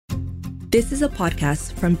This is a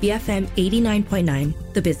podcast from BFM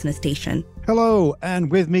 89.9, the business station. Hello, and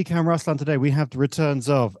with me, Cam Ruslan, today we have the returns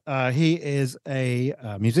of, he is a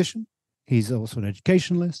musician. He's also an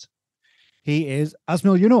educationalist. He is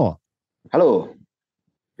Asmil Yunor. Hello,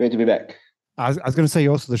 great to be back. I was going to say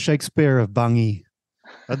you're also the Shakespeare of Bangi,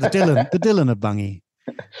 the Dylan of Bangi.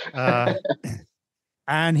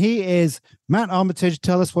 And he is Matt Armitage.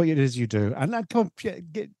 Tell us what it is you do. And come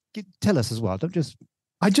on, tell us as well. Don't just...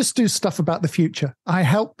 I just do stuff about the future. I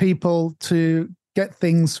help people to get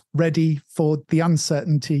things ready for the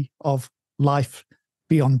uncertainty of life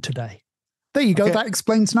beyond today. There you go. Okay. That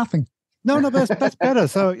explains nothing. No, that's better.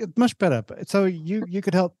 So much better. So you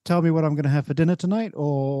could help tell me what I'm going to have for dinner tonight,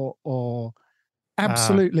 or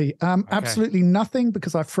absolutely, absolutely nothing,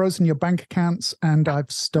 because I've frozen your bank accounts and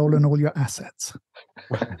I've stolen all your assets.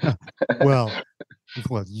 well,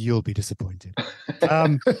 you'll be disappointed.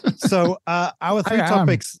 So our three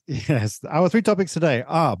topics today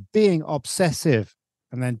are being obsessive,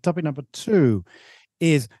 and then topic number 2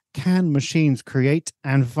 is can machines create,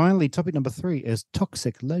 and finally topic number 3 is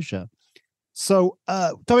toxic leisure. So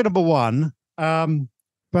topic number 1,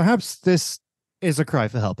 perhaps this is a cry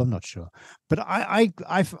for help. I'm not sure, but I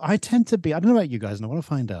tend to be, I don't know about you guys, and I want to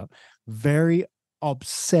find out, very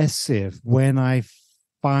obsessive when I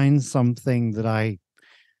find something that I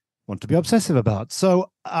want to be obsessive about.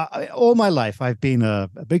 So all my life, I've been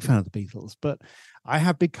a big fan of the Beatles, but I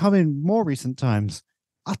have become in more recent times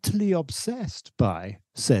utterly obsessed by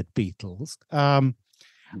said Beatles.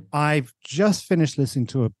 I've just finished listening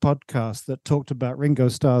to a podcast that talked about Ringo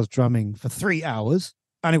Starr's drumming for 3 hours,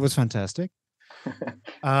 and it was fantastic.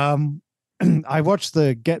 I watched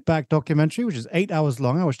the Get Back documentary, which is 8 hours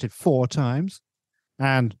long. I watched it 4 times,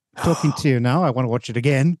 and talking to you now, I want to watch it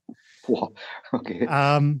again. Wow. Okay.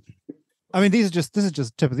 I mean, this is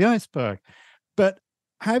just tip of the iceberg. But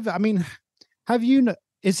have you?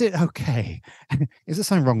 Is it okay? Is there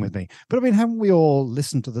something wrong with me? But I mean, haven't we all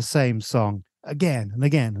listened to the same song again and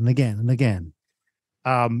again and again and again?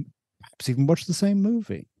 Perhaps even watched the same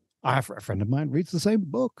movie. I have a friend of mine reads the same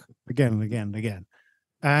book again and again and again.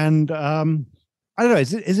 And I don't know.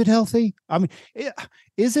 Is it healthy? I mean,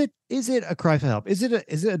 is it a cry for help? Is it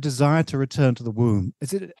a desire to return to the womb?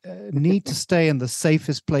 Is it a need to stay in the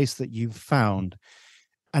safest place that you've found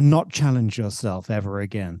and not challenge yourself ever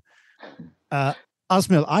again?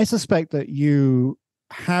 Asmil, I suspect that you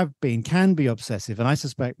can be obsessive, and I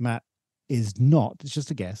suspect Matt is not. It's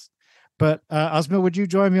just a guess. But Asmil, would you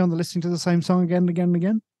join me on the listening to the same song again and again and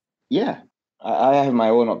again? Yeah, I have my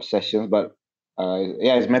own obsessions, but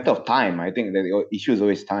it's a matter of time. I think that the issue is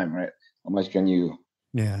always time, right? How much can you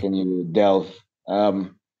delve?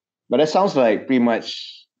 But that sounds like pretty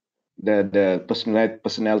much the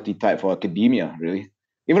personality type for academia, really.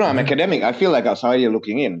 Even though I'm academic, I feel like outsider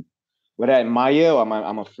looking in. Whether I admire or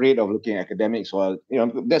I'm afraid of looking at academics, or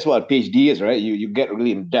that's what a PhD is, right? You get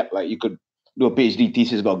really in depth. Like you could do a PhD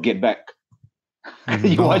thesis about Get Back.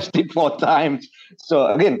 You watched it 4 times. So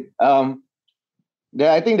again,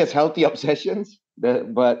 I think there's healthy obsessions,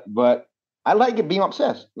 but I like it being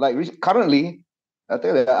obsessed. Like currently, I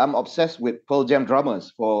tell you, I'm obsessed with Pearl Jam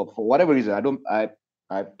drummers for whatever reason.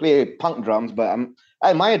 I play punk drums, but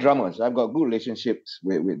I admire drummers. I've got good relationships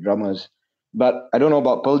with drummers, but I don't know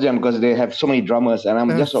about Pearl Jam because they have so many drummers, and I'm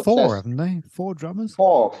just obsessed. 4, haven't they? 4 drummers?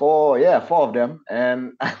 4, 4 of them.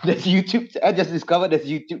 And there's YouTube. I just discovered there's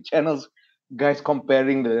YouTube channels, guys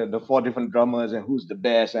comparing the 4 different drummers and who's the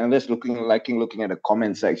best, and just looking at the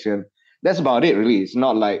comment section. That's about it, really. It's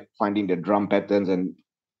not like finding the drum patterns and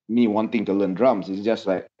me wanting to learn drums. It's just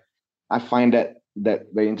like I find that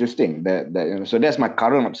very interesting. So that's my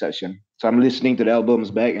current obsession. So I'm listening to the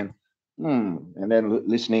albums back and then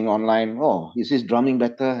listening online. Oh, is this drumming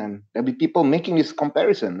better? And there'll be people making this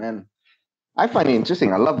comparison, and I find it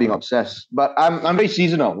interesting. I love being obsessed, but I'm very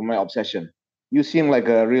seasonal with my obsession. You seem like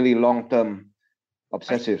a really long-term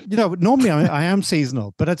obsessive. Normally I am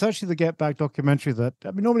seasonal, but it's actually the Get Back documentary that,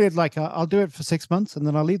 normally I'll do it for 6 months and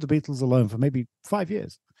then I'll leave the Beatles alone for maybe 5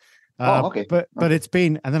 years. Okay. But it's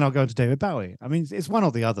been, and then I'll go into David Bowie. I mean, it's one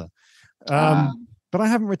or the other. But I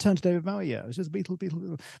haven't returned to David Bowie yet. It's just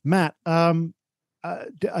Beatles. Matt, are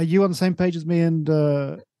you on the same page as me and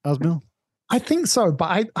Asmil? I think so,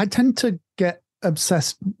 but I tend to get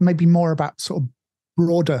obsessed maybe more about sort of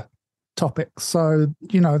broader topics. So,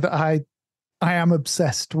 that I am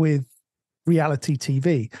obsessed with reality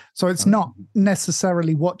TV. So it's not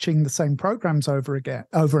necessarily watching the same programs over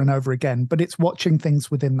and over again, but it's watching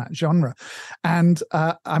things within that genre. And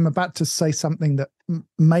I'm about to say something that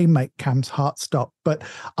may make Cam's heart stop, but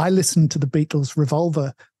I listened to the Beatles'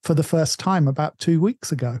 Revolver for the first time about 2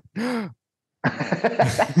 weeks ago.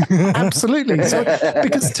 Absolutely. So,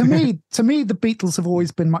 because to me, the Beatles have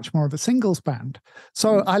always been much more of a singles band.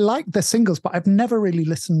 So I like their singles, but I've never really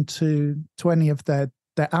listened to any of their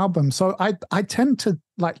albums. So I tend to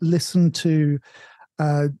like listen to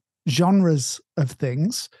genres of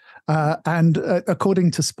things. And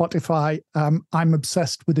according to Spotify, I'm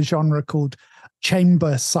obsessed with a genre called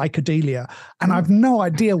chamber psychedelia, and I've no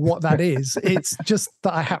idea what that is. It's just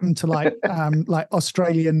that I happen to like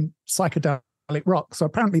Australian psychedelic rock. So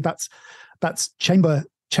apparently that's chamber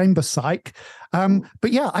psych.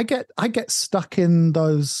 But yeah, I get stuck in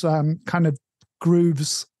those kind of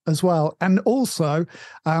grooves as well. And also,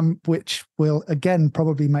 which will again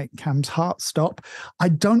probably make Cam's heart stop, I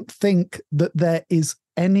don't think that there is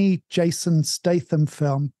any Jason Statham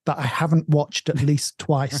film that I haven't watched at least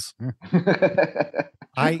twice.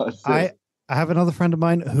 I have another friend of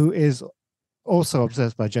mine who is also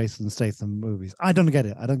obsessed by Jason Statham movies. I don't get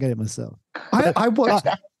it myself. I watched,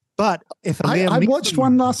 but if I watched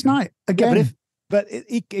one last night again. Yeah, but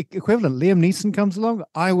equivalent, Liam Neeson comes along,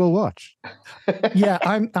 I will watch. Yeah,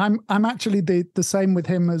 I'm actually the same with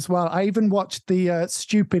him as well. I even watched the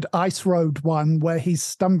stupid Ice Road one where he's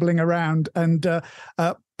stumbling around and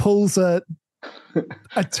pulls a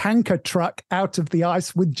tanker truck out of the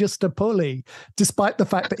ice with just a pulley, despite the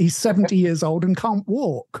fact that he's 70 years old and can't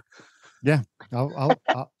walk. Yeah, I'll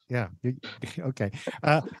yeah, okay.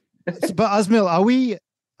 But Asmil, are we?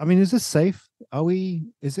 I mean, is this safe? Are we?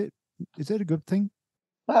 Is it a good thing?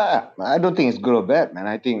 I don't think it's good or bad, man.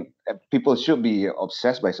 I think people should be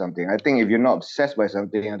obsessed by something. I think if you're not obsessed by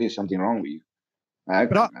something, I think there's something wrong with you.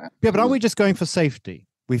 But are we just going for safety?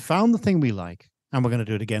 We found the thing we like, and we're going to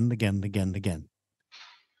do it again and again and again and again.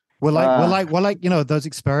 We're like those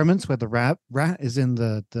experiments where the rat is in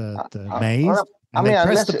the maze, and they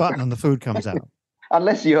press the button and the food comes out.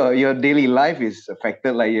 Unless your daily life is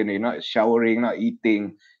affected, like you're not showering, not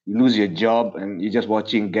eating, you lose your job, and you're just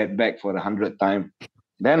watching Get Back for the 100th time,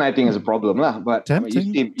 then I think it's a problem, lah. But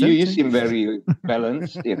you seem very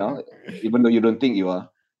balanced, even though you don't think you are.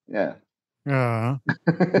 Yeah.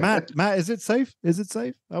 Matt, is it safe? Is it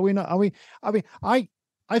safe? Are we not? Are we? I mean,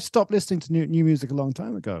 I've stopped listening to new music a long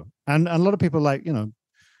time ago, and a lot of people I'm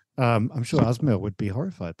sure Asmil would be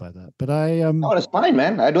horrified by that, but Oh, that's fine,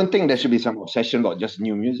 man. I don't think there should be some obsession about just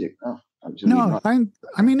new music. No, I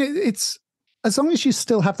mean, it's as long as you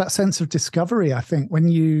still have that sense of discovery. I think when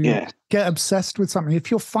you get obsessed with something,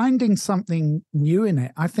 if you're finding something new in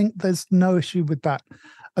it, I think there's no issue with that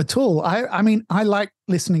at all. I mean, I like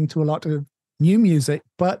listening to a lot of new music,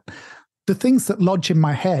 but the things that lodge in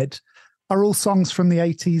my head are all songs from the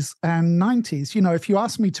 80s and 90s. If you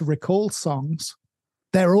ask me to recall songs,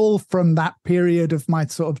 they're all from that period of my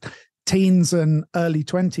sort of teens and early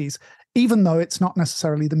 20s, even though it's not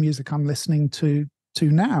necessarily the music I'm listening to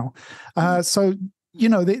now. So,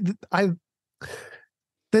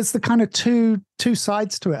 there's the kind of two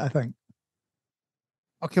sides to it, I think.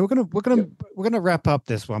 Okay, we're gonna wrap up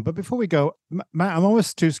this one, but before we go, Matt, I'm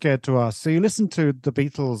almost too scared to ask. So you listened to the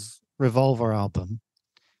Beatles' Revolver album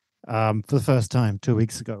for the first time 2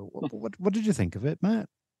 weeks ago. What did you think of it, Matt?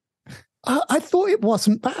 I thought it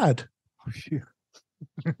wasn't bad. Oh, shoot.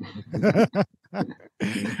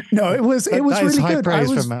 No, it was really high good.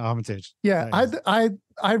 Praise from Matt Armitage. Yeah, I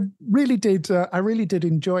really did. I really did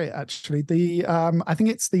enjoy it. Actually, I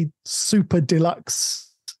think it's the super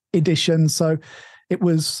deluxe edition, so it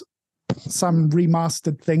was some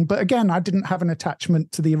remastered thing. But again, I didn't have an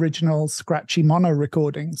attachment to the original scratchy mono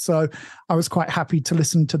recording, so I was quite happy to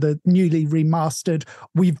listen to the newly remastered.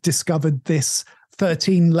 We've discovered this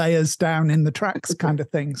 13 layers down in the tracks kind of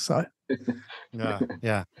thing. So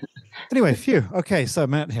yeah. Anyway, phew. Okay, so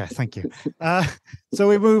Matt, thank you. So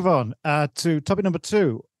we move on to topic number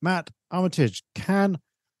 2. Matt Armitage, can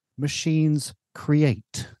machines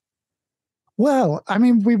create? Well, I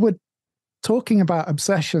mean, we were talking about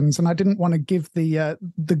obsessions, and I didn't want to give the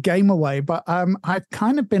game away, but I've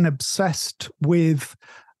kind of been obsessed with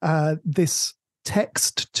this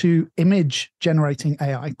text to image generating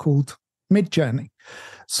AI called Midjourney.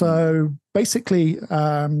 So basically,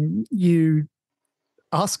 you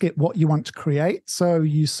ask it what you want to create. So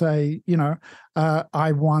you say,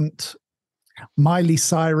 I want Miley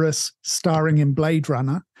Cyrus starring in Blade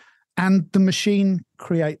Runner, and the machine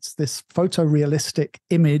creates this photorealistic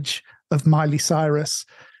image of Miley Cyrus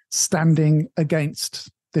standing against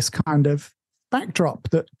this kind of backdrop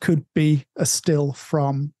that could be a still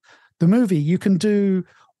from the movie. You can do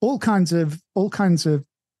all kinds of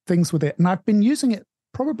things with it, and I've been using it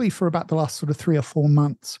probably for about the last sort of 3 or 4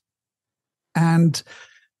 months, and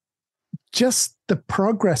just the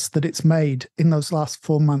progress that it's made in those last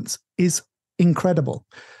 4 months is incredible.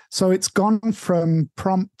 So it's gone from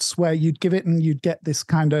prompts where you'd give it and you'd get this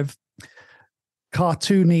kind of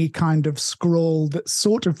cartoony kind of scroll that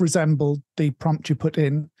sort of resembled the prompt you put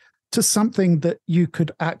in, to something that you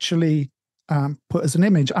could actually put as an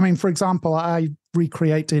image. I mean, for example, I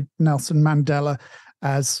recreated Nelson Mandela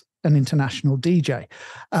as an international DJ,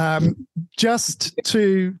 just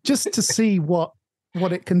to see what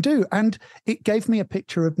it can do. And it gave me a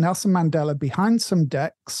picture of Nelson Mandela behind some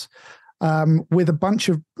decks, with a bunch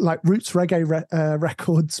of like roots reggae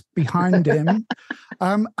records behind him.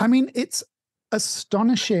 I mean, it's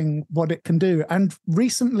astonishing what it can do. And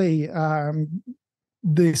recently,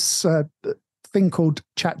 this thing called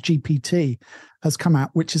ChatGPT has come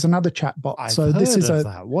out, which is another chatbot. I've heard of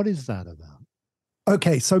that. What is that about?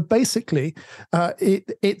 Okay, so basically,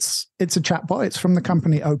 it's a chatbot. It's from the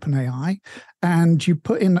company OpenAI, and you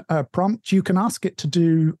put in a prompt. You can ask it to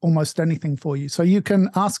do almost anything for you. So you can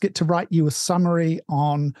ask it to write you a summary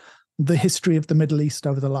on the history of the Middle East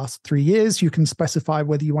over the last 3 years. You can specify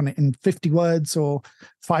whether you want it in 50 words or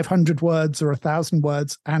 500 words or 1,000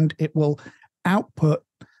 words, and it will output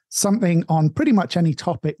something on pretty much any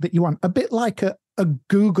topic that you want. A bit like a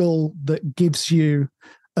Google that gives you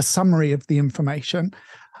a summary of the information.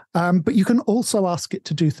 But you can also ask it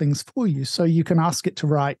to do things for you. So you can ask it to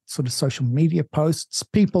write sort of social media posts.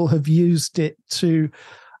 People have used it to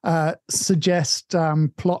suggest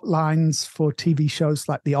plot lines for TV shows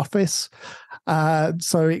like The Office.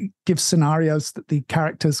 So it gives scenarios that the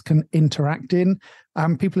characters can interact in.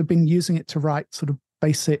 People have been using it to write sort of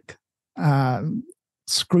basic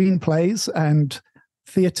screenplays and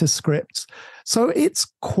theatre scripts. So it's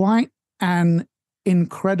quite an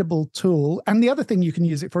incredible tool. And the other thing you can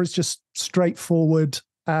use it for is just straightforward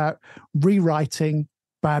rewriting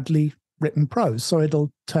badly written prose. So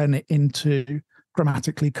it'll turn it into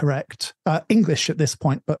grammatically correct English at this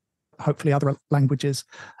point, but hopefully other languages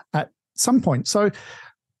at some point. So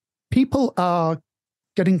people are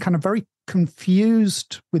getting kind of very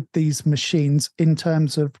confused with these machines in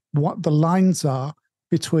terms of what the lines are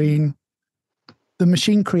between the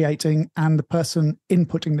machine creating and the person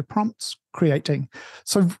inputting the prompts creating.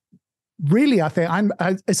 So really, I think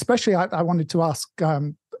I wanted to ask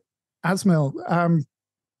Asmil,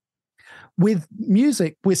 with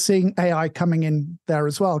music, we're seeing AI coming in there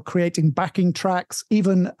as well, creating backing tracks,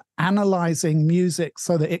 even analyzing music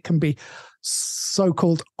so that it can be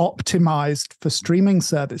so-called optimized for streaming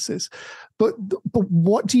services. But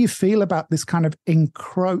what do you feel about this kind of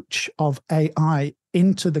encroach of AI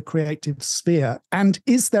into the creative sphere? And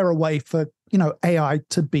is there a way for, AI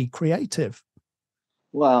to be creative?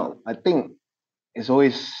 Well, I think it's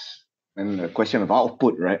always a question of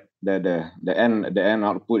output, right? The end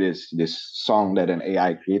output is this song that an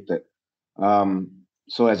AI created.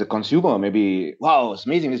 So as a consumer, maybe, wow, it's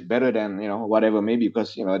amazing, it's better than, whatever, maybe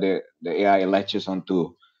because, the AI latches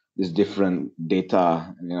onto this different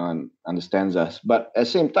data, and understands us. But at the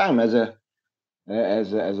same time, as a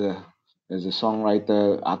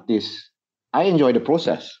songwriter, artist, I enjoy the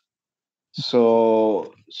process.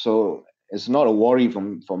 So it's not a worry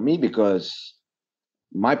for me, because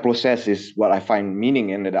my process is what I find meaning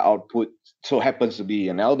in. The output so happens to be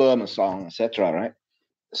an album, a song, etc. Right?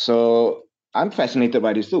 So I'm fascinated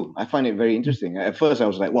by this too. I find it very interesting. At first, I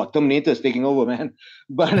was like, "What? Terminator is taking over, man!"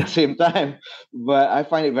 But at the same time, I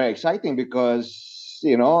find it very exciting because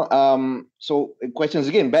So questions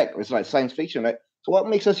again back. It's like science fiction, right? So what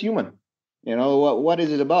makes us human? What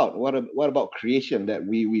is it about? What about creation that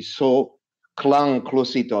we so clung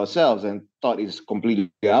closely to ourselves and thought is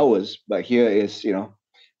completely ours? But here is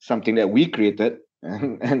something that we created,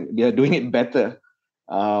 and we are doing it better.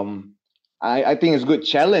 I think it's a good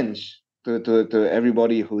challenge to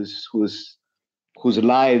everybody whose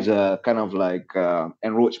lives are kind of like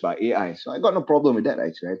enriched by AI. So I got no problem with that,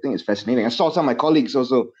 actually. I think it's fascinating. I saw some of my colleagues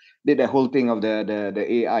also did that whole thing of the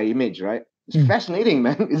AI image, right? It's fascinating,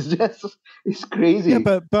 man. It's crazy. Yeah,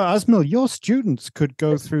 but Asmil, your students could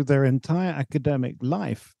go through their entire academic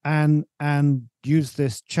life and use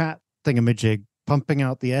this chat thingamajig, pumping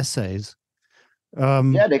out the essays.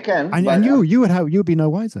 Yeah, they can. And you'd be no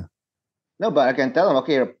wiser. No, but I can tell them,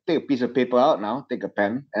 okay, take a piece of paper out now, take a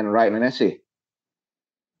pen, and write an essay.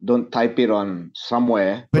 Don't type it on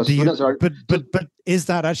somewhere. But is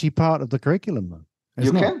that actually part of the curriculum, though?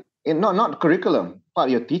 You can. Not curriculum, part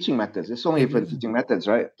of your teaching methods. There's so many different teaching methods,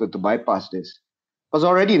 right, to bypass this. Because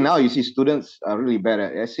already now you see students are really bad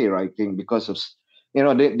at essay writing because of,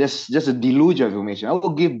 there's just a deluge of information. I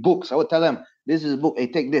will give books. I will tell them, this is a book. Hey,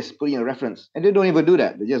 take this, put in a reference. And they don't even do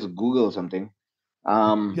that. They just Google something.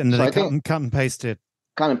 And they cut and paste it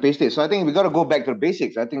kind of paste it. So I think we got to go back to the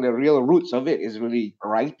basics. I think the real roots of it is really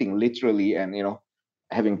writing literally, and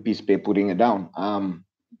having piece paper, putting it down.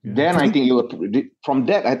 Then I think from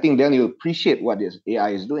that, I think then you appreciate what this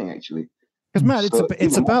AI is doing actually. Because Matt,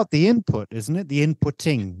 it's about the input, isn't it? The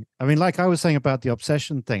inputting. I mean, like I was saying about the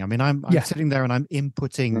obsession thing. I mean, I'm sitting there and I'm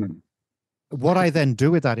inputting. What I then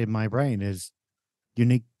do with that in my brain is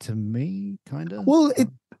unique to me, kind of. Well,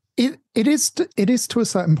 it is to a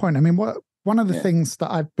certain point. I mean, one of the things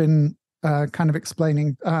that I've been kind of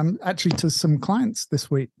explaining actually to some clients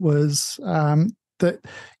this week was that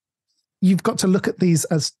you've got to look at these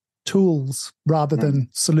as tools rather than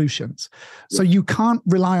solutions. So you can't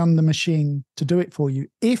rely on the machine to do it for you.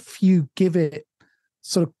 If you give it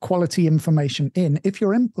sort of quality information if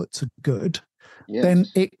your inputs are good, then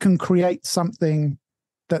it can create something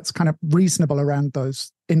that's kind of reasonable around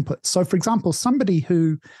those inputs. So for example, somebody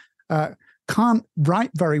who can't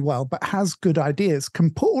write very well but has good ideas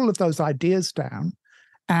can put all of those ideas down,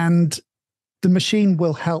 and the machine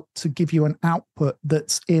will help to give you an output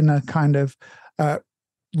that's in a kind of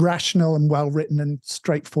rational and well-written and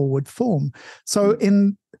straightforward form. So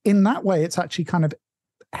in that way, it's actually kind of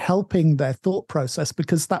helping their thought process,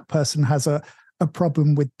 because that person has a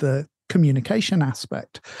problem with the communication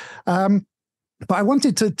aspect. But I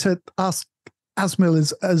wanted to ask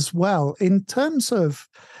Asmil as well, in terms of,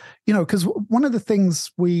 because one of the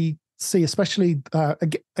things we see, especially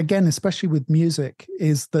especially with music,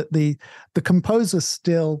 is that the composer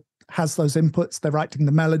still has those inputs. They're writing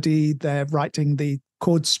the melody, they're writing the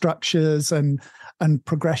chord structures and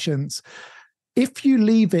progressions. If you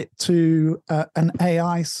leave it to an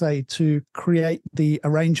AI, say, to create the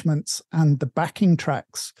arrangements and the backing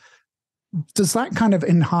tracks, does that kind of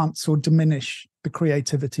enhance or diminish the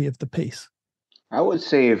creativity of the piece? I would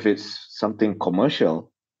say if it's something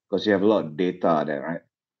commercial, because you have a lot of data there, right?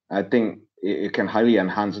 I think it can highly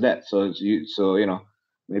enhance that. So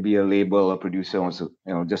maybe a label or producer wants to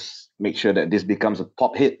just make sure that this becomes a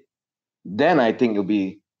pop hit. Then I think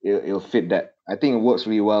it'll fit that. I think it works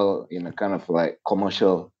really well in a kind of like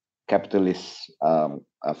commercial capitalist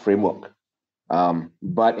framework.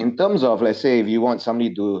 But in terms of, let's say, if you want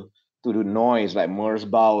somebody to do noise like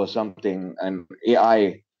Merzbow or something, and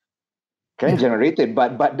AI can generate it,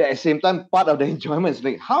 but at the same time, part of the enjoyment is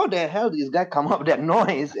like, how the hell did this guy come up with that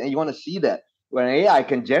noise? And you want to see that when AI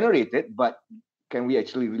can generate it, but can we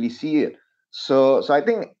actually really see it? So I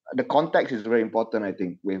think the context is very important, I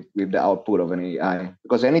think, with the output of an AI,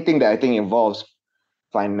 because anything that I think involves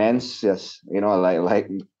finances, like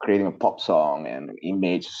creating a pop song and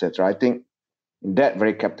image, etc. I think in that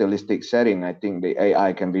very capitalistic setting, I think the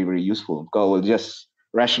AI can be very useful, because it will just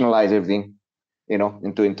rationalize everything,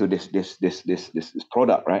 into this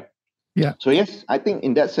product, right? Yeah. So yes, I think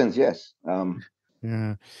in that sense, yes.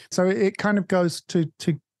 Yeah. So it kind of goes to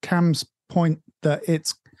Cam's point that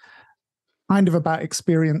it's kind of about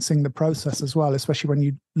experiencing the process as well, especially when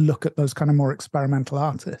you look at those kind of more experimental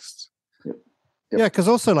artists. Yep. Yeah, because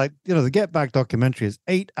also, like, the Get Back documentary is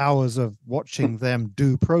 8 hours of watching them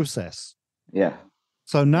do process. Yeah.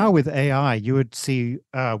 So now with AI, you would see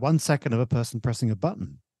 1 second of a person pressing a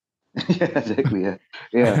button. Yeah, exactly.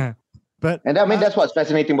 Yeah. And I mean, that's what's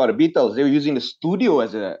fascinating about the Beatles. They were using the studio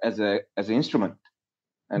as an instrument,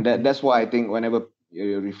 and that's why I think whenever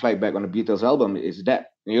you reflect back on the Beatles album, is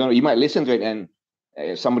that you might listen to it, and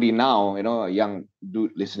somebody now, a young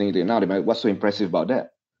dude listening to it now, they might, what's so impressive about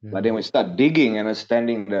that? Yeah. But then we start digging and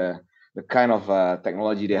understanding the kind of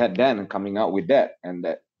technology they had then, and coming out with that, and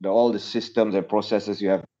that all the systems and processes you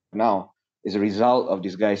have now is a result of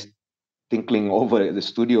these guys tinkling over the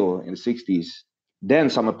studio in the 60s. Then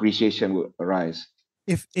some appreciation will arise.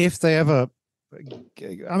 If they ever,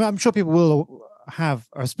 I'm sure people will have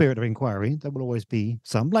a spirit of inquiry. There will always be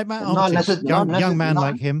some, like Matt Armitage, young man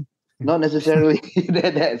like him. Not necessarily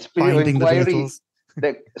that spirit of inquiry.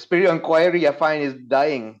 The spirit of inquiry, I find, is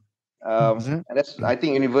dying. And I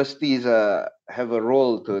think universities have a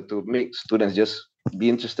role to make students just be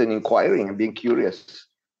interested in inquiring and being curious.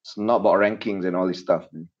 It's not about rankings and all this stuff.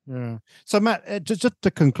 Yeah. So Matt, just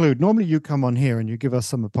to conclude, normally you come on here and you give us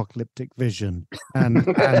some apocalyptic vision, and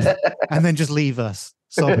then just leave us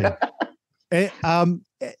sobbing. On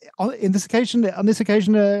this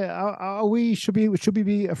occasion, are we should we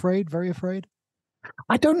be afraid? Very afraid?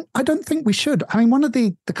 I don't think we should. I mean, one of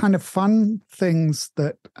the kind of fun things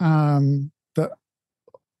that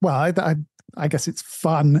I guess it's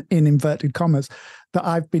fun in inverted commas that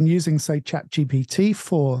I've been using, say, ChatGPT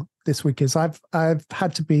for this week is I've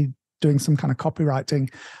had to be doing some kind of copywriting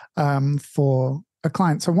for a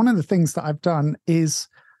client. So one of the things that I've done is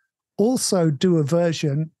also do a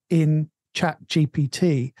version in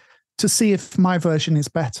ChatGPT to see if my version is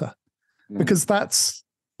better. Because that's,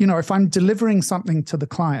 if I'm delivering something to the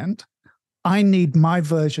client, I need my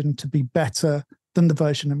version to be better than the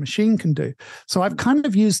version a machine can do. So I've kind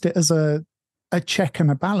of used it as a check and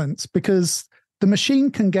a balance, because the machine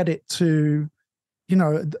can get it to,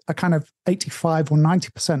 a kind of 85 or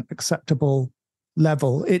 90% acceptable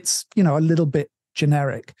level. It's, a little bit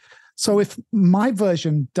generic. So if my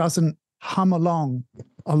version doesn't hum along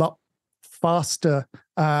a lot faster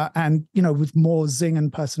and with more zing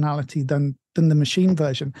and personality than the machine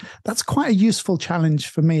version, that's quite a useful challenge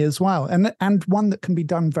for me as well, and one that can be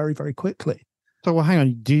done very, very quickly. So, well, hang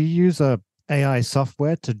on. Do you use a AI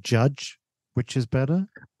software to judge which is better?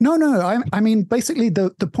 No. I mean, basically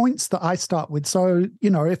the points that I start with. So,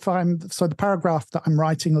 the paragraph that I'm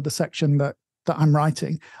writing or the section that I'm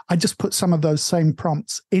writing, I just put some of those same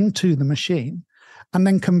prompts into the machine and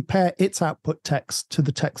then compare its output text to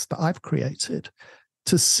the text that I've created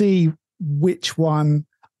to see which one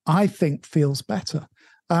I think feels better.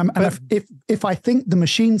 And if I think the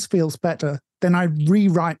machine's feels better, then I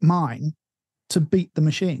rewrite mine to beat the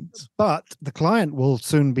machines. But the client will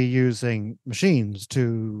soon be using machines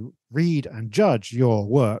to read and judge your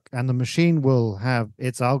work, and the machine will have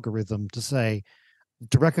its algorithm to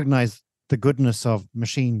recognize the goodness of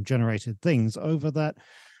machine-generated things over that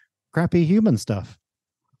crappy human stuff.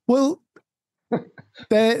 Well,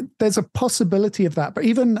 there's a possibility of that. But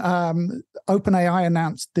even OpenAI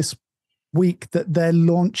announced this week that they're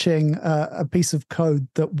launching a piece of code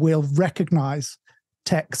that will recognize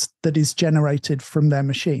text that is generated from their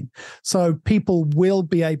machine. So people will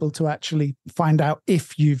be able to actually find out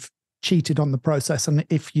if you've cheated on the process and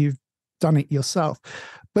if you've done it yourself.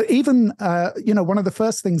 But even, one of the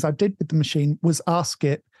first things I did with the machine was ask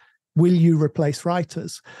it, will you replace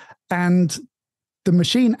writers? And the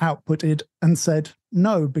machine outputted and said,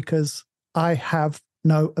 no, because I have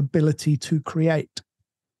no ability to create.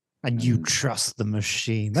 And you trust the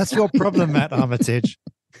machine. That's your problem, Matt Armitage.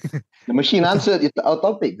 The machine answered our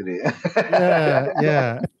topic today.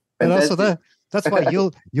 yeah. And also that's why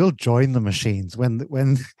you'll join the machines when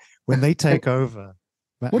they take over.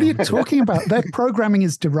 What are you talking about? Their programming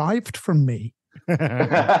is derived from me.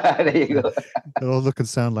 There you go. It'll all look and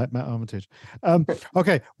sound like Matt Armitage.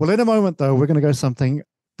 Okay, well, in a moment, though, we're going to go something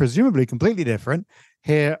presumably completely different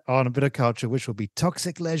here on A Bit of Culture, which will be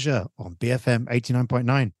Toxic Leisure on BFM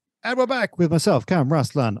 89.9. And we're back with myself, Cam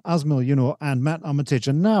Raslan, Asmil Yunor, and Matt Armitage.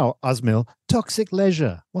 And now, Asmil, Toxic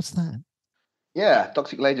Leisure. What's that? Yeah,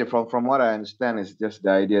 toxic leisure, from what I understand, is just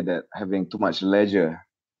the idea that having too much leisure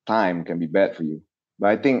time can be bad for you. But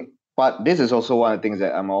I think this is also one of the things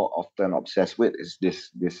that I'm often obsessed with, is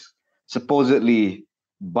this supposedly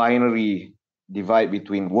binary divide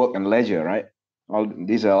between work and leisure, right?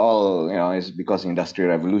 These are all, it's because of Industrial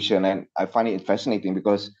Revolution. And I find it fascinating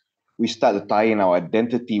because we start to tie in our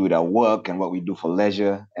identity with our work and what we do for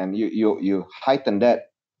leisure. And you heighten that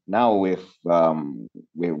now with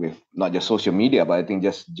not just social media, but I think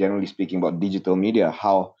just generally speaking about digital media,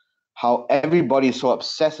 how everybody is so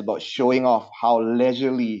obsessed about showing off how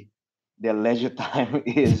leisurely their leisure time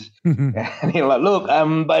is. And you're like, look,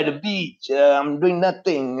 I'm by the beach, I'm doing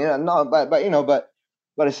nothing.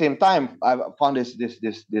 But at the same time, I found this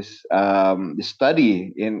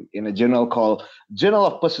study in a journal called Journal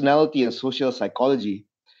of Personality and Social Psychology,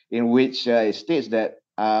 in which it states that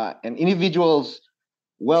an individual's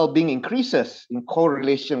well-being increases in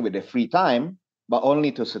correlation with their free time, but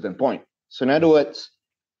only to a certain point. So in other words,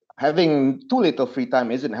 having too little free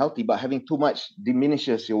time isn't healthy, but having too much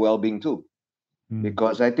diminishes your well-being too.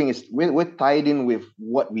 Because I think we're tied in with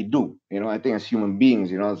what we do. I think as human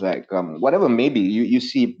beings, it's like whatever maybe you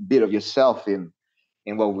see a bit of yourself in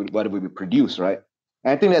what we produce, right?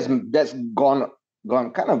 And I think that's gone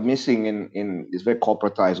kind of missing in this very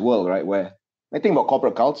corporatized world, right? Where I think about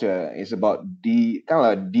corporate culture is about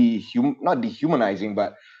not dehumanizing,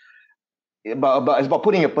 but it's about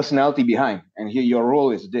putting your personality behind. And here your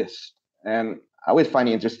role is this. And I always find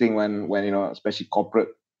it interesting when especially corporate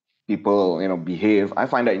people behave. I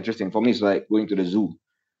find that interesting. For me, it's like going to the zoo.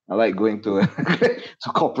 I like going to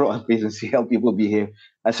corporate space and see how people behave.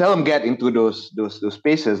 I seldom get into those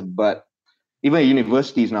spaces, but even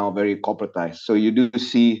universities now are very corporatized. So you do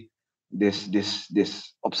see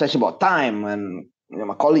this obsession about time, and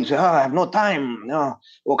my colleagues say, I have no time.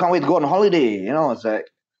 Can't wait to go on holiday. It's like,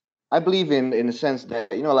 I believe in the sense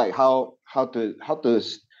that like how to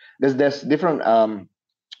there's different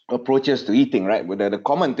approaches to eating, right? But the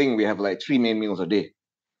common thing, we have like 3 main meals a day.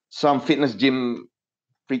 Some fitness gym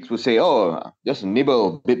freaks will say, just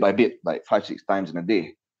nibble bit by bit, like 5-6 times in a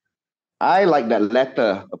day. I like that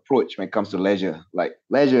latter approach when it comes to leisure. Like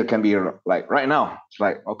leisure can be like right now. It's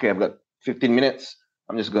like, okay, I've got 15 minutes.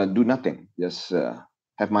 I'm just going to do nothing. Just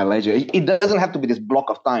have my leisure. It doesn't have to be this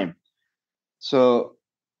block of time. So,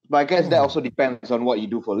 but I guess that also depends on what you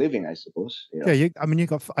do for a living, I suppose. Yeah,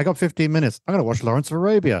 I got 15 minutes. I'm going to watch Lawrence of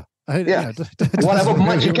Arabia. Whatever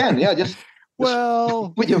much you can. Yeah, just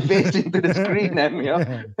put your face into the screen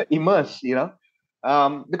and immerse.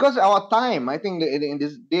 Because our time, I think in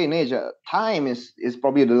this day and age, time is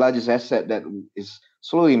probably the largest asset that is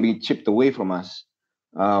slowly being chipped away from us,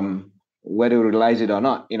 whether we realize it or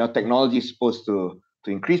not. Technology is supposed to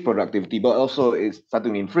increase productivity, but also it's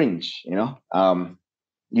starting to infringe.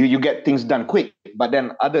 You get things done quick, but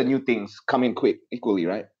then other new things come in quick equally,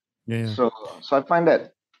 right? Yeah. So I find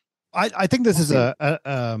that I think this is a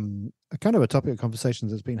kind of a topic of conversation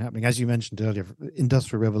that's been happening, as you mentioned earlier,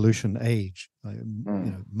 Industrial Revolution age.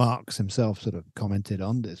 Marx himself sort of commented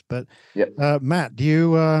on this. But Matt, do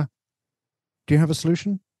you have a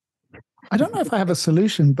solution? I don't know if I have a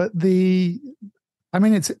solution, but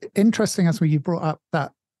it's interesting as you brought up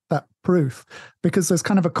that proof, because there's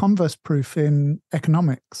kind of a converse proof in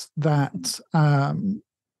economics that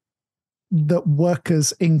that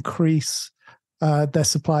workers increase their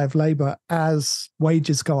supply of labor as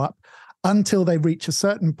wages go up until they reach a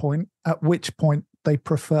certain point, at which point they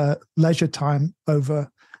prefer leisure time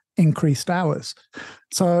over increased hours.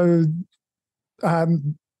 So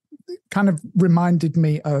kind of reminded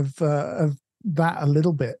me of that a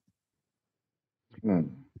little bit.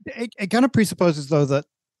 It kind of presupposes, though, that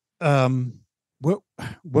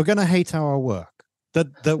we're going to hate our work,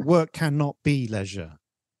 that work cannot be leisure.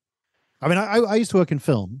 I mean, I used to work in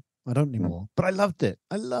film. I don't anymore, but I loved it.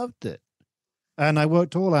 And I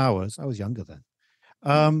worked all hours. I was younger then.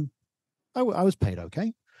 I was paid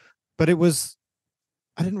okay, but I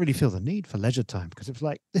didn't really feel the need for leisure time, because it was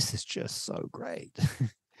like, this is just so great.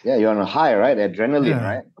 Yeah, you're on a high, right? Adrenaline,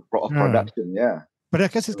 right? Of production, yeah. But I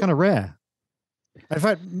guess it's kind of rare. In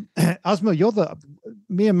fact, Asma,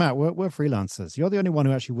 me and Matt, we're freelancers. You're the only one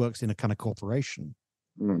who actually works in a kind of corporation.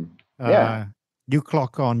 Yeah. You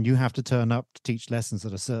clock on, you have to turn up to teach lessons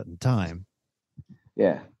at a certain time.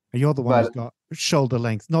 Yeah. And you're the one who's got shoulder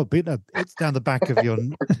length. No, it's down the back of your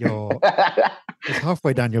it's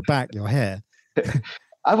halfway down your back, your hair.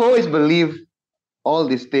 I've always believed all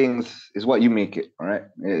these things is what you make it, all right?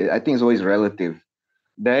 I think it's always relative.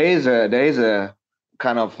 There is a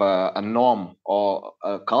kind of a norm or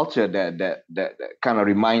a culture that kind of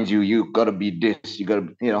reminds you got to be this, you got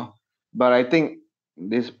to, But I think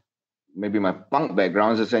this, maybe my punk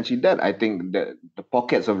background is essentially that. I think that the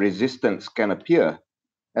pockets of resistance can appear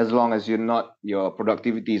as long as your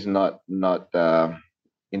productivity is not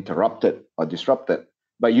interrupted or disrupted.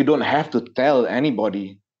 But you don't have to tell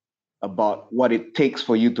anybody about what it takes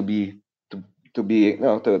for you to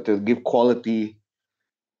give quality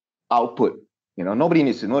output. Nobody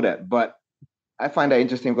needs to know that. But I find that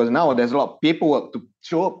interesting because now there's a lot of paperwork to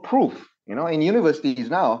show proof. In universities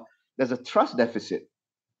now, there's a trust deficit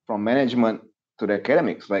from management to the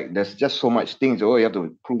academics. Like, there's just so much things. You have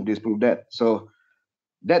to prove this, prove that. So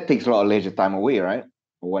that takes a lot of leisure time away, right?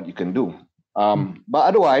 For what you can do. But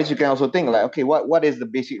otherwise, you can also think like, okay, what is the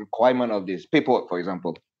basic requirement of this paperwork, for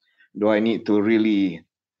example? Do I need to really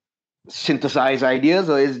synthesize ideas,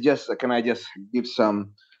 or can I just give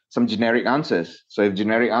some generic answers? So if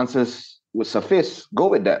generic answers would suffice, go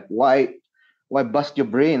with that. Why bust your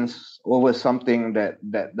brains over something that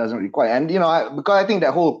doesn't require? And because I think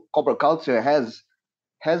that whole corporate culture has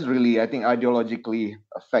really, I think, ideologically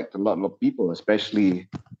affect a lot of people, especially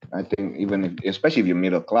I think especially if you're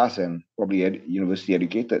middle class and probably university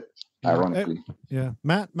educated, ironically. Yeah,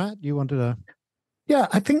 Matt, you wanted to. Yeah,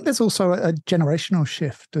 I think there's also a generational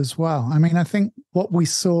shift as well. I mean, I think what we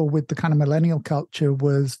saw with the kind of millennial culture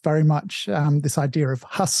was very much this idea of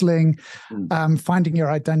hustling, finding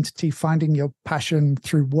your identity, finding your passion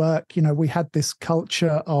through work. We had this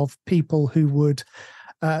culture of people who would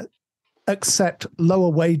accept lower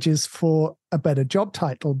wages for a better job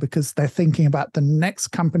title because they're thinking about the next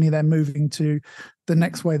company they're moving to, the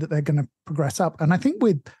next way that they're going to progress up. And I think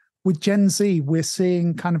with Gen Z, we're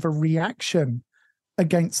seeing kind of a reaction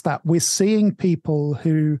against that. We're seeing people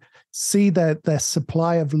who see their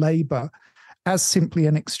supply of labor as simply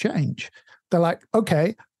an exchange. They're like,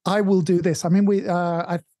 okay, I will do this. I mean,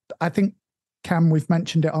 I think, Cam, we've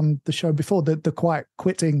mentioned it on the show before, the quiet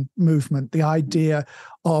quitting movement, the idea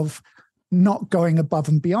of not going above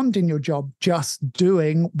and beyond in your job, just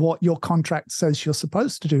doing what your contract says you're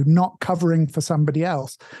supposed to do, not covering for somebody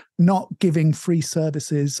else, not giving free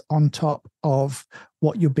services on top of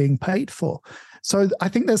what you're being paid for. So I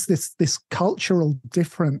think there's this cultural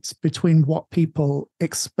difference between what people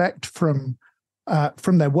expect from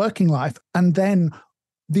their working life, and then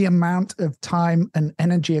the amount of time and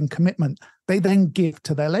energy and commitment they then give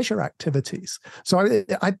to their leisure activities. So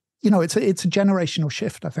I it's a generational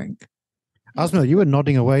shift, I think. Asmil, you were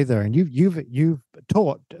nodding away there, and you've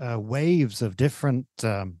taught waves of different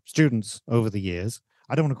students over the years.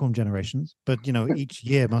 I don't want to call them generations, but each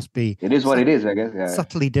year must be. It is what it is, I guess. Yeah.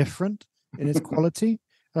 Subtly different in its quality.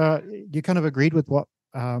 You kind of agreed with what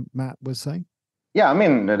Matt was saying. Yeah, I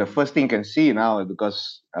mean, the first thing you can see now,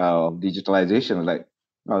 because of digitalization, like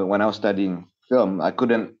when I was studying film, I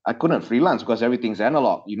couldn't freelance because everything's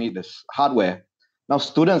analog. You need this hardware. Now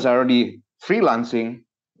students are already freelancing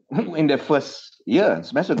in their first year and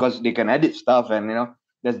semester because they can edit stuff, and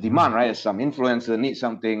there's demand, right? Some influencer needs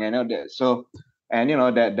something, that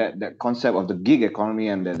concept of the gig economy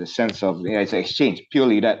and the sense of it's an exchange,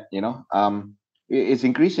 purely that it's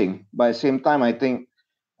increasing. But at the same time, I think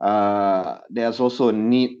there's also a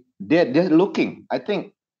need. They're looking. I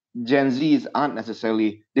think Gen Zs aren't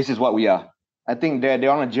necessarily this is what we are. I think they're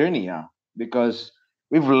on a journey, because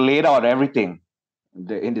we've laid out everything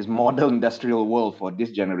in this modern industrial world for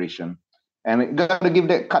this generation, and got to give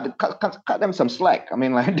them cut them some slack. I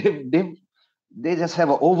mean, like they just have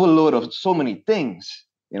an overload of so many things.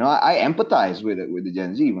 I empathize with the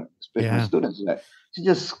Gen Z, especially students. Like, it's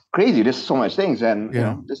just crazy. There's so much things, and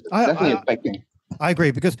this is definitely affecting. I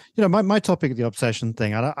agree, because my topic of the obsession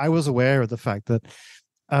thing, I was aware of the fact that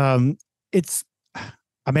I'm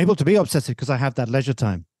able to be obsessive because I have that leisure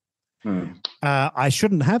time. I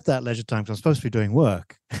shouldn't have that leisure time because I'm supposed to be doing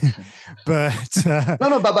work. but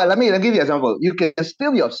but let me give you an example. You can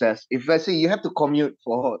still be obsessed if, let's say, you have to commute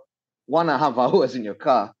for 1.5 hours in your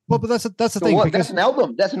car. Well, but that's the thing. Because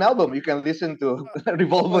that's an album. You can listen to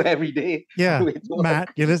Revolver every day. Yeah, Matt,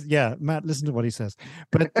 Matt, listen to what he says.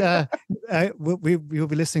 But we'll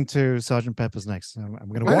be listening to Sgt. Pepper's next. I'm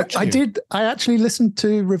going to watch. I actually listened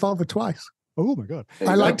to Revolver twice. Oh my God!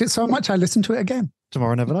 I liked it so much I listened to it again.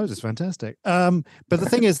 Tomorrow Never Knows. It's fantastic. But the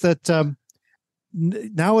thing is that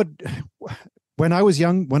now, when I was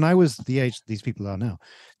young, when I was the age these people are now,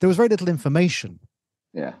 there was very little information.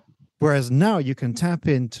 Yeah. Whereas now you can tap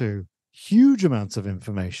into huge amounts of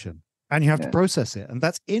information, and you have to process it, and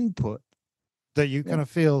that's input that you kind of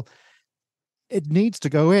feel it needs to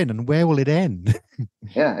go in, and where will it end?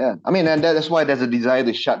 Yeah. I mean, and that's why there's a desire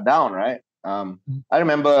to shut down, right? I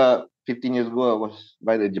remember 15 years ago, I was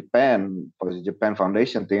by the Japan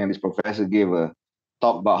Foundation thing, and this professor gave a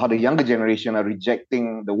talk about how the younger generation are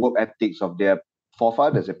rejecting the work ethics of their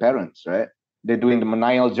forefathers, their parents, right? They're doing the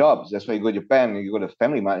menial jobs. That's why you go to Japan, you go to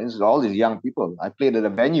Family Mart. This is all these young people. I played at a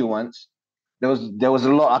venue once. There was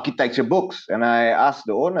a lot of architecture books, and I asked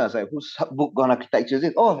the owner, I was like, whose book on architecture is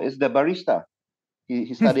it? Oh, it's the barista.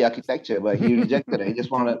 He studied architecture, but he rejected it. He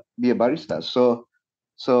just wanted to be a barista. So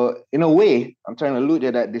in a way, I'm trying to allude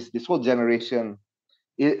to that this whole generation,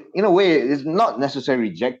 in a way, is not necessarily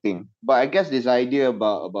rejecting, but I guess this idea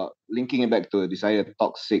about linking it back to this idea of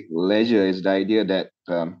toxic leisure is the idea that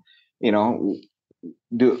I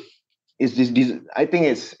think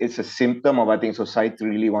it's a symptom of, I think, society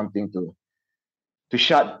really wanting to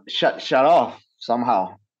shut off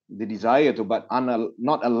somehow the desire to, but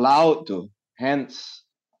not allowed to. Hence,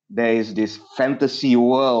 there is this fantasy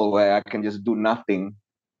world where I can just do nothing.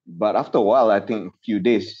 But after a while, I think a few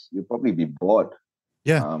days, you'll probably be bored.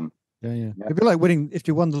 Yeah. It'd be like winning, if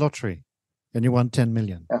you won the lottery and you won 10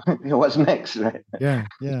 million. What's next, right? Yeah.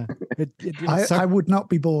 I would not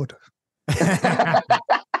be bored.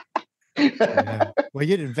 Well,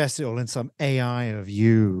 you'd invest it all in some AI of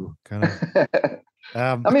you, kind of.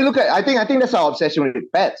 I mean, I think that's our obsession with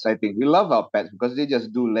pets. I think we love our pets because they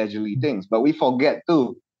just do leisurely things, but we forget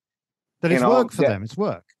too that it's work for them. It's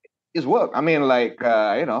work. It's work. I mean, like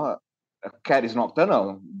a cat is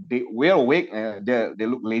nocturnal. We're awake and they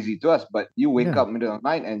look lazy to us, but you wake up middle of the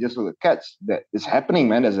night and just look at cats. That is happening,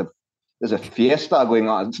 man. There's a fiesta going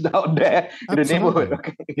on out there in the neighborhood.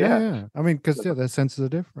 Okay. Yeah. I mean, because their senses are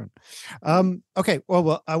different. Okay.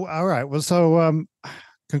 Well, all right. Well, so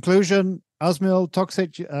conclusion, Asmil,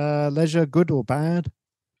 toxic leisure, good or bad?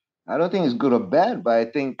 I don't think it's good or bad, but I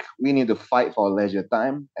think we need to fight for leisure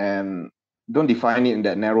time and don't define it in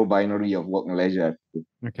that narrow binary of work and leisure.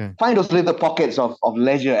 Okay. Find those little pockets of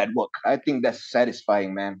leisure at work. I think that's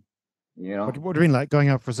satisfying, man. What do you mean, like going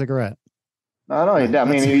out for a cigarette? No, I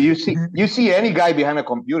mean, you see any guy behind a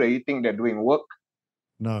computer, you think they're doing work?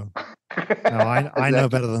 No, I know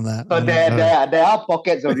better than that. But there are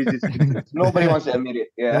pockets of resistance. Nobody wants to admit it.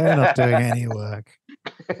 Yeah. They're not doing any work.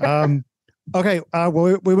 Okay,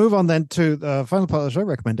 well, we move on then to the final part of the show,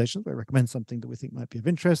 recommendations. We recommend something that we think might be of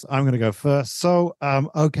interest. I'm going to go first. So,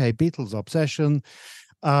 okay, Beatles obsession.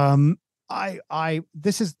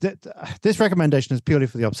 This recommendation is purely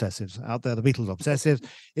for the obsessives out there, the Beatles obsessives.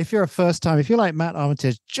 If you're if you're like Matt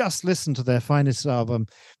Armitage, just listen to their finest album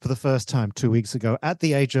for the first time 2 weeks ago at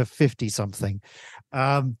the age of 50 something,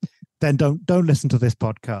 then don't listen to this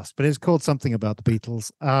podcast. But it's called Something About the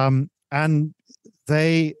Beatles, and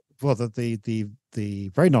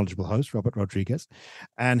the very knowledgeable host, Robert Rodriguez,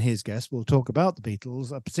 and his guest will talk about the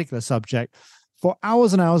Beatles, a particular subject, for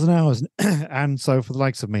hours and hours and hours. And so for the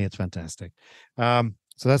likes of me, it's fantastic. So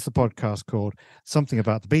that's the podcast called Something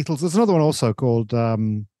About the Beatles. There's another one also called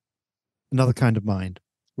Another Kind of Mind,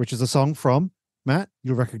 which is a song from, Matt,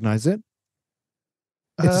 you'll recognize it.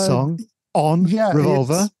 It's a song on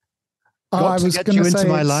Revolver. I was going to say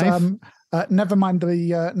into my life. Never mind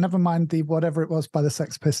the whatever it was by the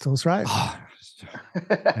Sex Pistols, right?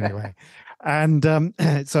 Anyway, and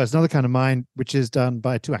so it's Another Kind of Mind, which is done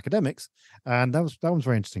by two academics, and that one's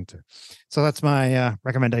very interesting too. So that's my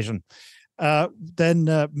recommendation.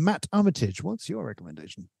 Then Matt Armitage, what's your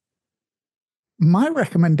recommendation? My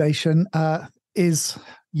recommendation is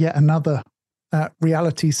yet another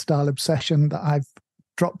reality style obsession that I've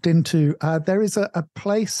dropped into. There is a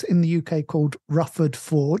place in the UK called Rufford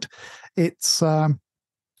Ford. It's one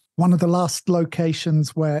of the last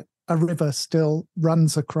locations where a river still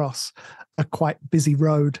runs across a quite busy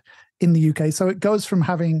road in the UK. So it goes from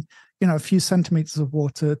having, a few centimeters of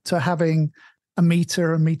water to having a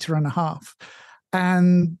meter and a half.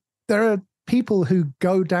 And there are people who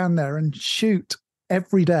go down there and shoot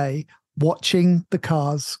every day, watching the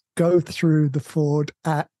cars go through the ford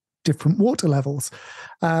at different water levels.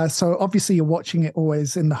 So obviously you're watching it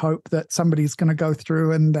always in the hope that somebody's going to go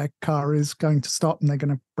through and their car is going to stop and they're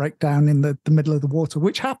going to break down in the middle of the water,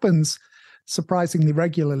 which happens surprisingly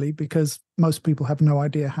regularly because most people have no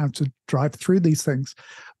idea how to drive through these things.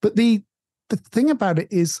 But the thing about it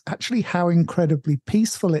is actually how incredibly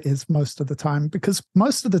peaceful it is most of the time, because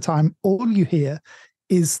most of the time all you hear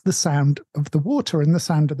is the sound of the water and the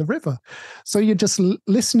sound of the river. So you're just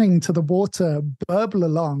listening to the water burble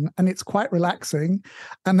along, and it's quite relaxing.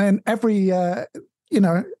 And then every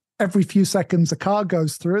few seconds a car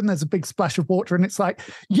goes through and there's a big splash of water and it's like,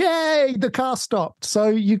 yay, the car stopped. So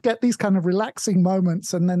you get these kind of relaxing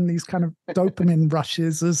moments and then these kind of dopamine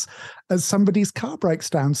rushes as somebody's car breaks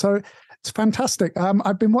down. So it's fantastic.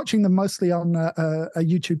 I've been watching them mostly on a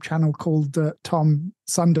YouTube channel called Tom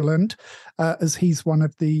Sunderland, as he's one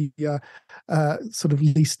of the sort of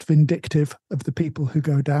least vindictive of the people who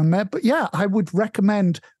go down there. But yeah, I would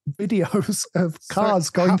recommend videos of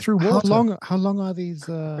cars going through water. How long are these?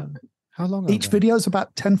 How long are each video is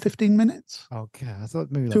about 10, 15 minutes. Okay, I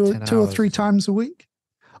thought maybe like 10 2 or 3 times a week.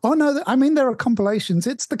 Oh no, I mean there are compilations.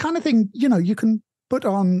 It's the kind of thing you can put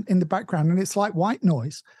on in the background, and it's like white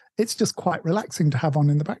noise. It's just quite relaxing to have on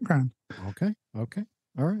in the background. Okay.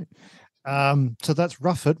 All right. So that's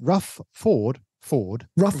Rufford Ford.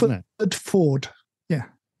 Rufford Ford. Yeah.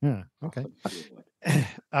 Okay.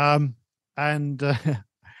 And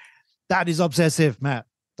that is obsessive, Matt.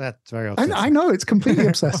 That's very obsessive. I know it's completely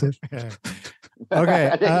obsessive.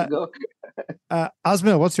 Okay.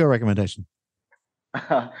 Asmil, what's your recommendation?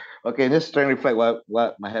 Okay, just trying to reflect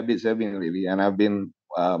what my habits have been lately, and I've been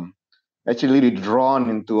actually really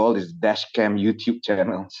drawn into all these dash cam YouTube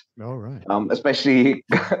channels. All right. Especially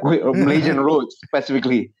with Malaysian roads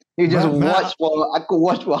specifically. You just I could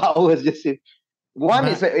watch for hours. Just one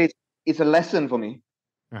is it's a lesson for me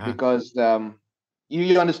because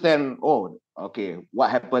you understand. Oh, okay,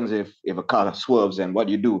 what happens if a car swerves and what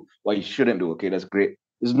you do, what you shouldn't do. Okay, that's great.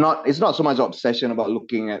 It's not so much obsession about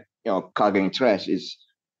looking at car getting trashed.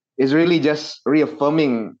 It's really just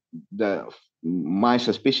reaffirming my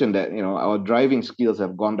suspicion that our driving skills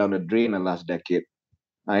have gone down the drain in the last decade,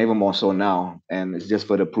 even more so now, and it's just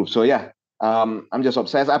further proof. So yeah, I'm just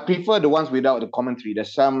obsessed. I prefer the ones without the commentary.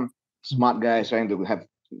 There's some smart guys trying to have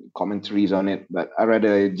commentaries on it, but I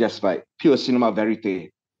rather just like pure cinema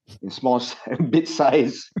verite in small bit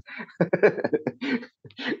size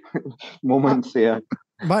moments. Yeah.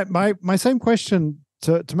 My same question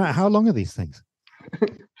to Matt. How long are these things?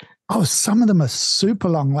 Oh, some of them are super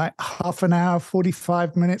long, like half an hour,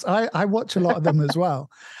 45 minutes. I watch a lot of them as well.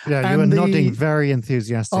 Yeah, you were nodding very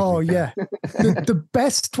enthusiastically. Oh, yeah. The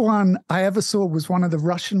best one I ever saw was one of the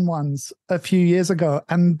Russian ones a few years ago.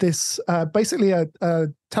 And this basically a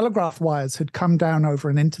telegraph wires had come down over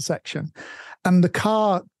an intersection and the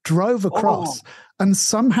car drove across and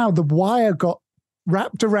somehow the wire got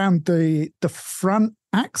wrapped around the front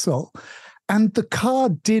axle. And the car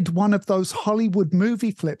did one of those Hollywood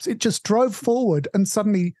movie flips. It just drove forward and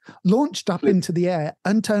suddenly launched up into the air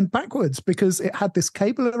and turned backwards because it had this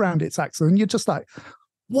cable around its axle. And you're just like,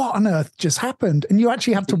 what on earth just happened? And you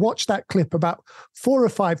actually have to watch that clip about 4 or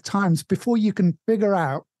 5 times before you can figure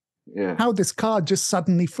out how this car just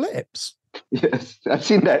suddenly flips. Yes, I've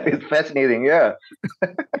seen that. It's fascinating. Yeah.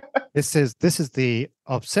 This is the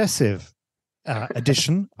obsessive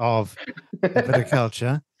edition of A Bit of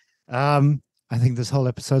Culture. I think this whole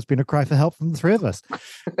episode's been a cry for help from the 3 of us.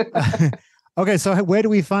 Okay, so where do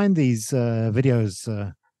we find these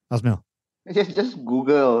videos, Azmil? Just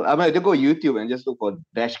Google. I mean, just go YouTube and just look for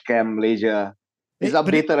Dashcam Malaysia. It's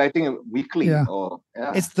updated, I think, weekly.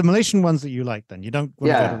 It's the Malaysian ones that you like. Then you don't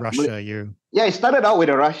want to go to Russia. It started out with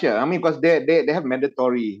Russia. I mean, because they have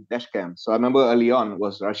mandatory dashcam. So I remember early on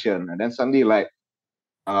was Russian, and then suddenly this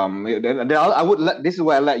is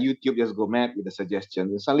where I let YouTube just go mad with the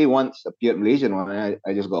suggestions. And suddenly once appeared Malaysian one, I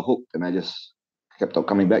just got hooked, and I just kept on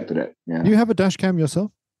coming back to that. Yeah. Do you have a dash cam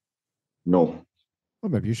yourself? No.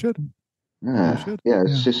 Well, maybe you should.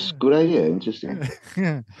 It's just a good idea. Interesting.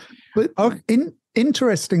 Yeah. But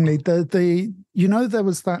interestingly, there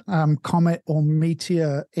was that comet or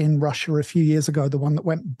meteor in Russia a few years ago, the one that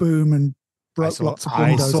went boom and broke lots of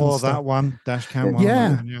windows. I saw that one, dash cam one.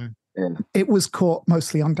 Yeah. It was caught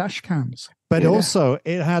mostly on dash cams. But also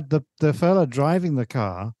it had the fella driving the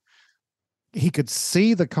car, he could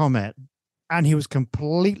see the comet and he was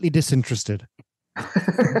completely disinterested.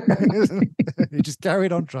 He just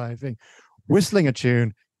carried on driving, whistling a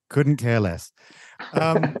tune, couldn't care less.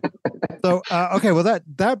 Okay, well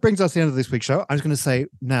that brings us to the end of this week's show. I was going to say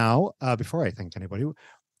now, before I thank anybody,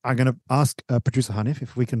 I'm going to ask producer Hanif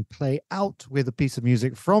if we can play out with a piece of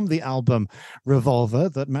music from the album Revolver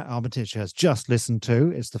that Matt Armitage has just listened to.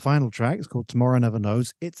 It's the final track. It's called Tomorrow Never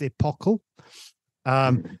Knows. It's epochal.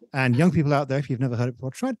 And young people out there, if you've never heard it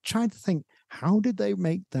before, try to think, how did they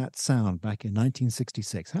make that sound back in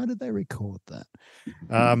 1966? How did they record that?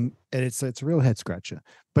 It's a real head scratcher,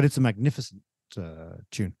 but it's a magnificent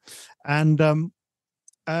tune. And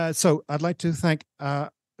so I'd like to thank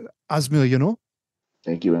Azmil Yunor.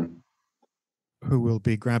 Thank you, man. Who will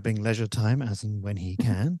be grabbing leisure time as and when he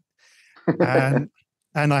can. And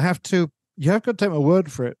you have to take my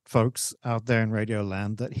word for it, folks out there in Radio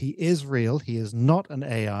Land, that he is real. He is not an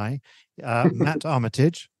AI. Matt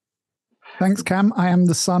Armitage. Thanks, Cam. I am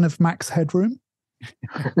the son of Max Headroom.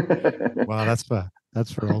 Wow, that's for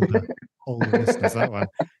older listeners, that one.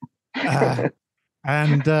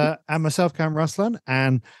 And myself, Cam Ruslan,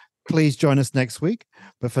 and please join us next week.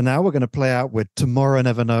 But for now, we're going to play out with Tomorrow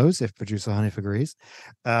Never Knows, if producer Hanif agrees,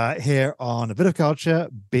 here on A Bit of Culture,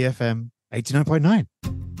 BFM 89.9.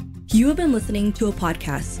 You have been listening to a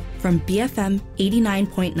podcast from BFM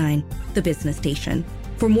 89.9, the business station.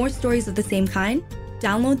 For more stories of the same kind,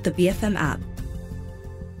 download the BFM app.